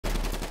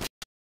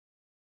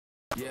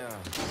Yeah,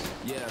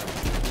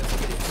 let's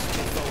get it.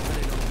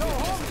 Yo,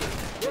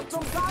 homie, there's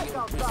some guys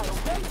outside,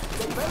 okay?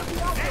 They better be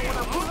out there when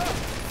I pull up.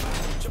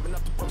 Jumping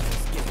up the post,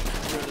 let's get it.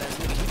 Real ass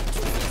nigga, he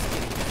too, let's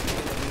get it.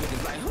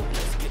 Niggas like, who,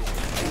 let's get it.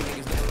 Any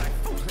niggas that like,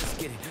 oh, let's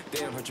get it.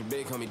 Damn, hurt your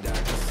big homie died,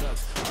 that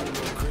sucks. All the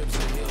little cribs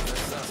and hills, that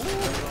sucks.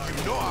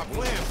 You know I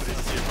plan for this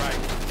shit,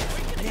 right?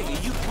 Nigga,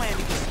 you plan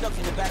to get stuck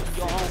in the back of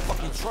your own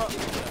fucking truck?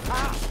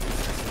 How?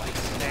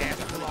 Snap,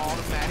 full of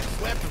automatic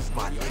weapons,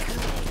 my nigga.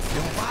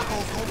 Them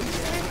vagos gonna be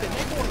sleeping.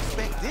 They gonna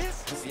expect this.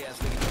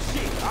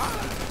 Shit,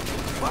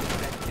 fuck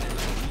that.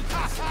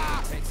 Ha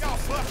ha! Y'all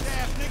bust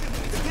ass niggas.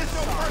 Is this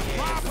your first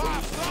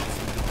drive-by, son?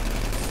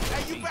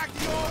 Hey, you back to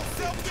your old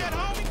self yet,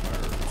 homie?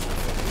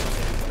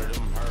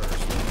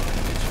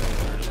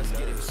 Let's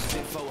get it.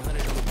 Spent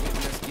 400 on the whip,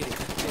 let's get it.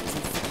 Spent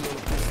 250 on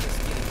the pussy, let's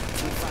get it.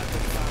 25,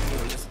 35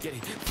 mil, let's get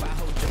it. 5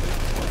 hoes jumping up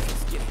the bus,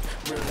 let's get it.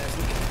 Real ass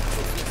nigga,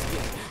 let's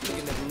get it.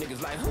 Looking at them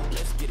niggas like, who,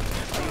 let's get it.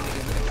 All you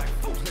niggas looking like,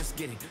 oh, let's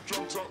get it.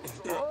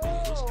 Oh,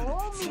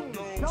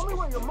 homie, tell me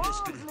where your mom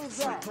lives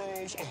at.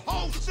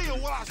 Hold still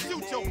while I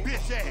shoot your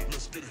bitch ass.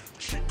 Let's get it.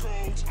 She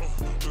calls,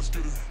 let's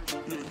get it.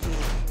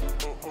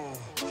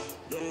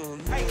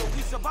 Hey, if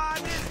we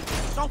survive this,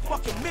 don't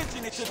fucking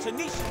mention it to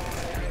Tanisha.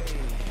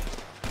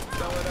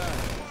 Throw it up,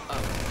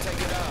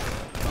 take it up,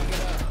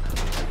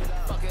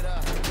 fuck it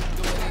up,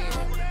 do it in,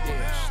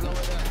 yeah, slow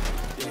it up,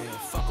 yeah,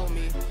 fuck on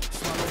me,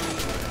 swallow me,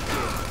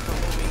 yeah,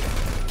 come on me.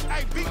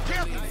 Hey, be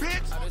careful,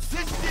 bitch.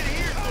 This shit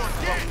here is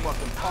organic.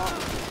 Fucking punk.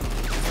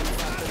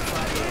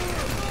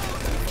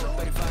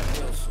 35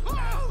 bills,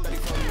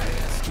 34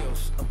 million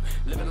skills.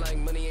 Living like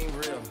money ain't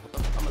real.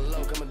 I'm a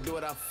loke, I'ma do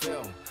what I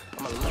feel.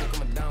 I'm a loke,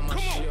 I'ma down my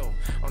shield.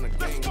 On the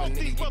gang, my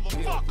nigga get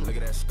peeled. Look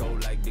at that skull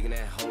like digging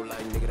that hole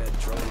like nigga that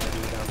drone like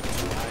nigga I'm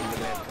too high,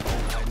 nigga that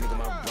boat like nigga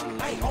my run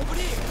like. Hey, over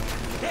there.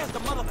 There's the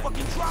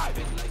motherfucking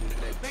driver.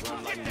 Get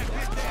that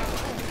bitch ass.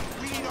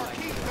 We need our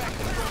keys back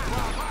to go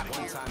drive out of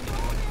here.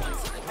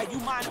 Hey, you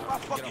mind if I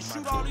fucking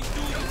shoot all these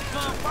dudes with the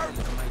gun first?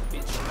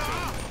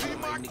 Nah, be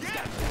my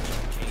guest.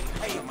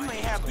 Hey, if you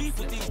ain't have beef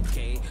with these,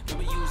 okay.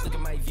 Never use, look at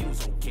my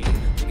views, okay.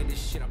 Look at this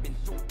shit I've been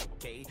through,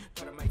 okay.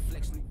 Part of my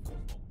flex, new cool,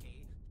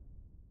 okay.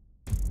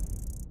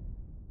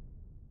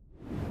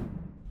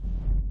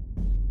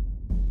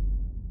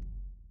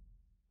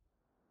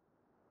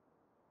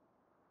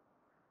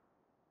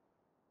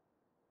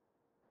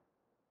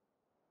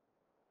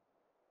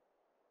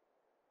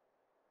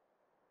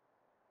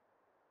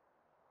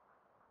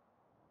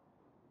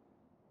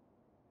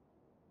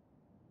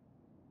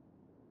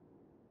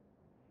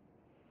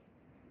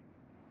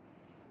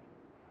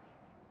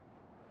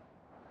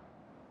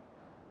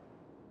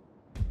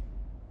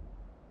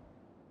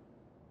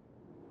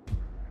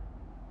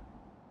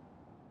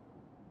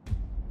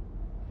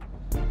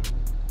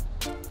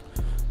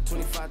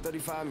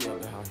 $25-35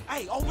 million.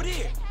 hey, over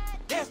there.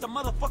 There's the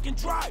motherfucking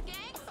driver.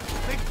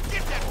 Nigga,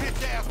 get that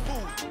bitch ass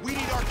fool. We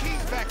need our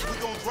keys back if we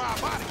gonna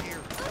drive out of here.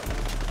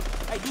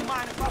 Hey, you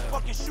mind if I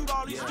fucking shoot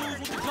all these dudes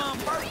with the gun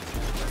first?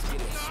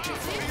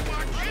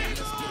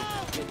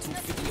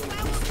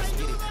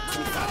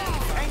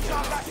 Ain't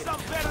y'all got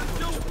something better to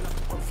do?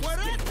 What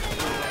up?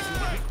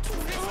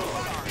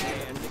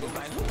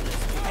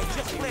 Hey,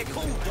 just play it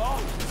cool,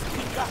 dog.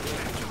 We got it.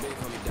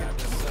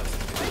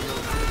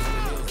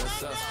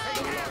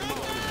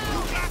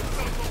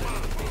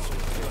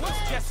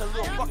 It's just a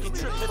little fucking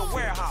trip to the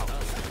warehouse.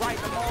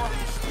 Right, Lamar?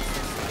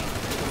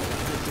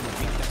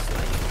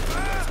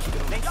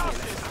 Then y'all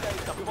should stay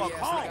the fuck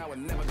home. I would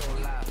never go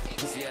live.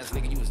 Pussy ass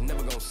nigga, you was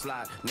never gonna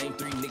slide. Name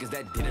 3 niggas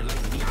that did it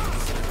like me.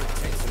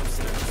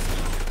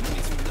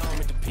 Money too long,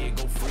 make the pig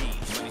go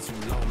freeze. Money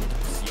too long, make the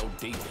pussy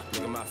OD.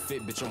 Look at my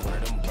fit, bitch, I'm one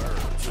of them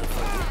birds. A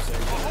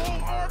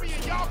whole army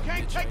and y'all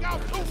can't take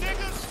out 2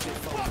 niggas?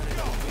 Fuck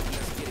y'all.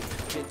 Let's get it.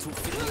 Been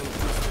 250 on the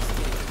pussy, let's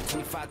get it.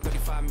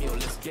 25-35 mil,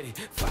 let's get it.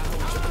 5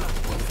 hoes jumping up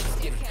the bus, let's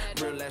get it.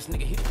 Real ass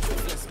nigga hit the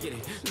truth, let's get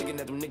it. Looking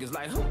at them niggas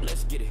like, who,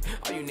 let's get it.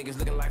 All you niggas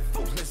looking like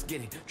fools, let's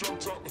get it. Drop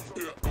top,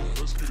 yeah,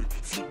 let's get it.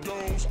 Flip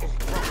downs,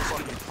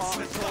 fucking palm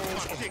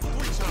toes, Shit 3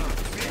 times,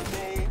 bitch.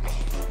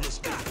 let's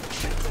get it.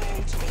 She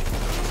calls,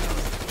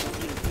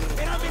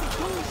 And how many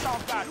dudes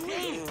y'all got?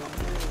 Damn.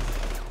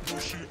 do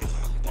shit,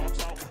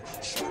 pops out,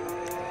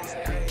 swirls.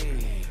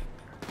 Hey,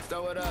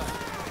 throw it up,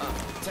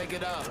 take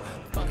it up,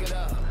 fuck it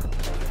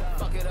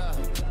up,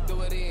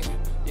 do it in,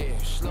 yeah,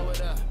 slow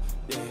it up,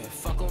 yeah,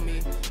 fuck on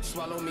me,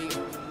 swallow me,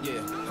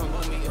 yeah,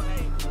 humble me,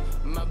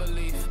 my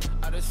belief,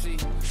 out of sea,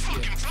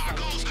 yeah,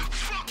 follow me.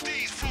 Fuck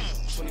these fools.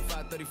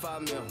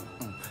 25-35 mil,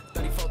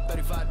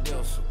 34-35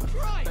 deals,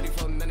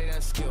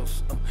 34-99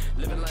 skills,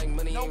 living like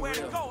money ain't Nowhere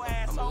to real. go, I'm a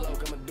asshole.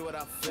 loke, I'ma do what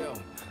I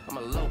feel. I'm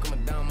a loke, I'ma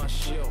down my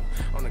shield.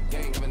 On the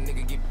gang, if a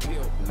nigga get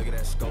peeled. Look at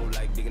that skull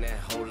like digging that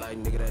hole like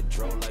nigga that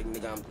drove like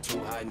nigga I'm too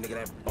high, nigga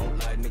that boat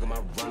like nigga my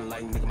run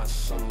like nigga my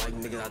son like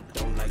nigga I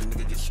don't like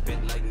nigga get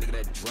spit like nigga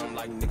that drum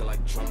like nigga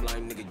like drum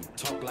like nigga you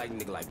talk like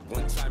nigga like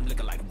one time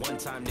liquor like one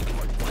time nigga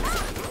like one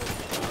time.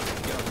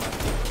 Get off my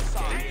dick,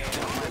 okay?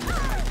 All of my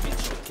niggas got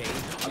bitch, okay?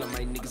 All of my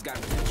niggas got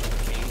bitch,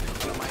 okay?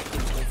 All of my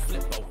niggas gon'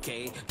 flip,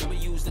 okay?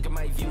 W's, look at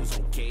my views,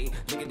 okay?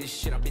 Look at this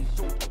shit I've been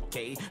through,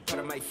 okay? Part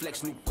of my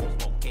flex, new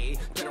coupe, okay?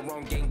 Play the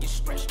wrong game, get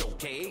stretched,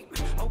 okay?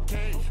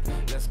 Okay,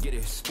 let's get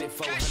it. Spit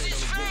 400 on the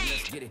wrist,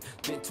 let's get it.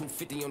 Then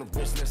 250 on the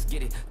wrist, let's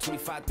get it.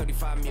 25,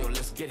 35 mil,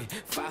 let's get it.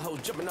 5 hoes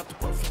jumping off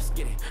the roof, let's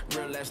get it.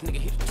 Real ass nigga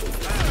hit the 2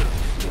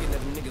 Nigga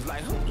never niggas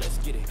like who, let's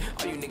get it.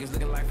 All you niggas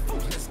looking like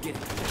fools, let's get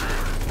it.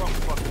 Wrong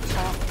fucking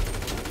talk.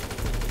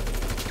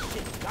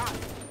 Shit, got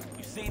it.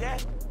 You see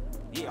that?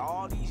 Yeah,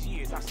 all these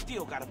years, I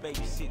still gotta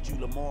babysit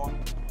you, Lamar.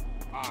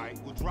 All right,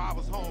 well, drive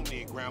us home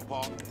then,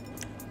 Grandpa.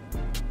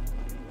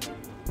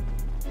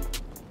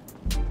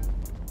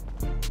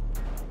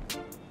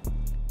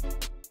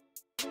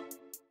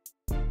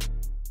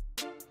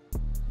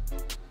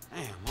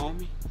 Damn,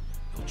 homie.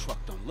 Your truck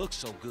don't look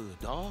so good,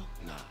 dawg.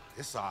 Nah,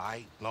 it's all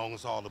right. Long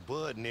as all the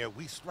bud in there,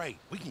 we straight.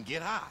 We can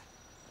get high.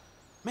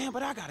 Man,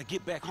 but I gotta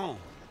get back home.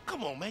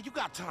 Come on, man. You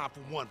got time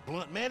for one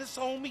blunt, man. It's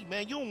on me,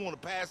 man. You don't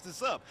want to pass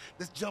this up.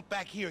 Let's jump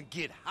back here and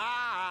get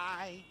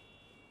high.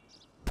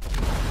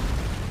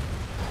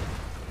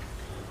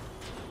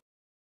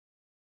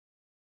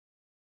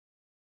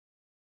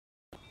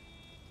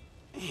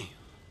 Damn.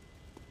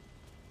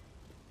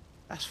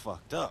 That's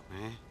fucked up,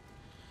 man.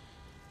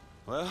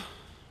 Well,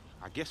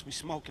 I guess we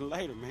smoking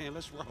later, man.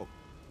 Let's roll.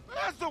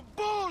 That's some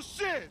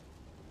bullshit!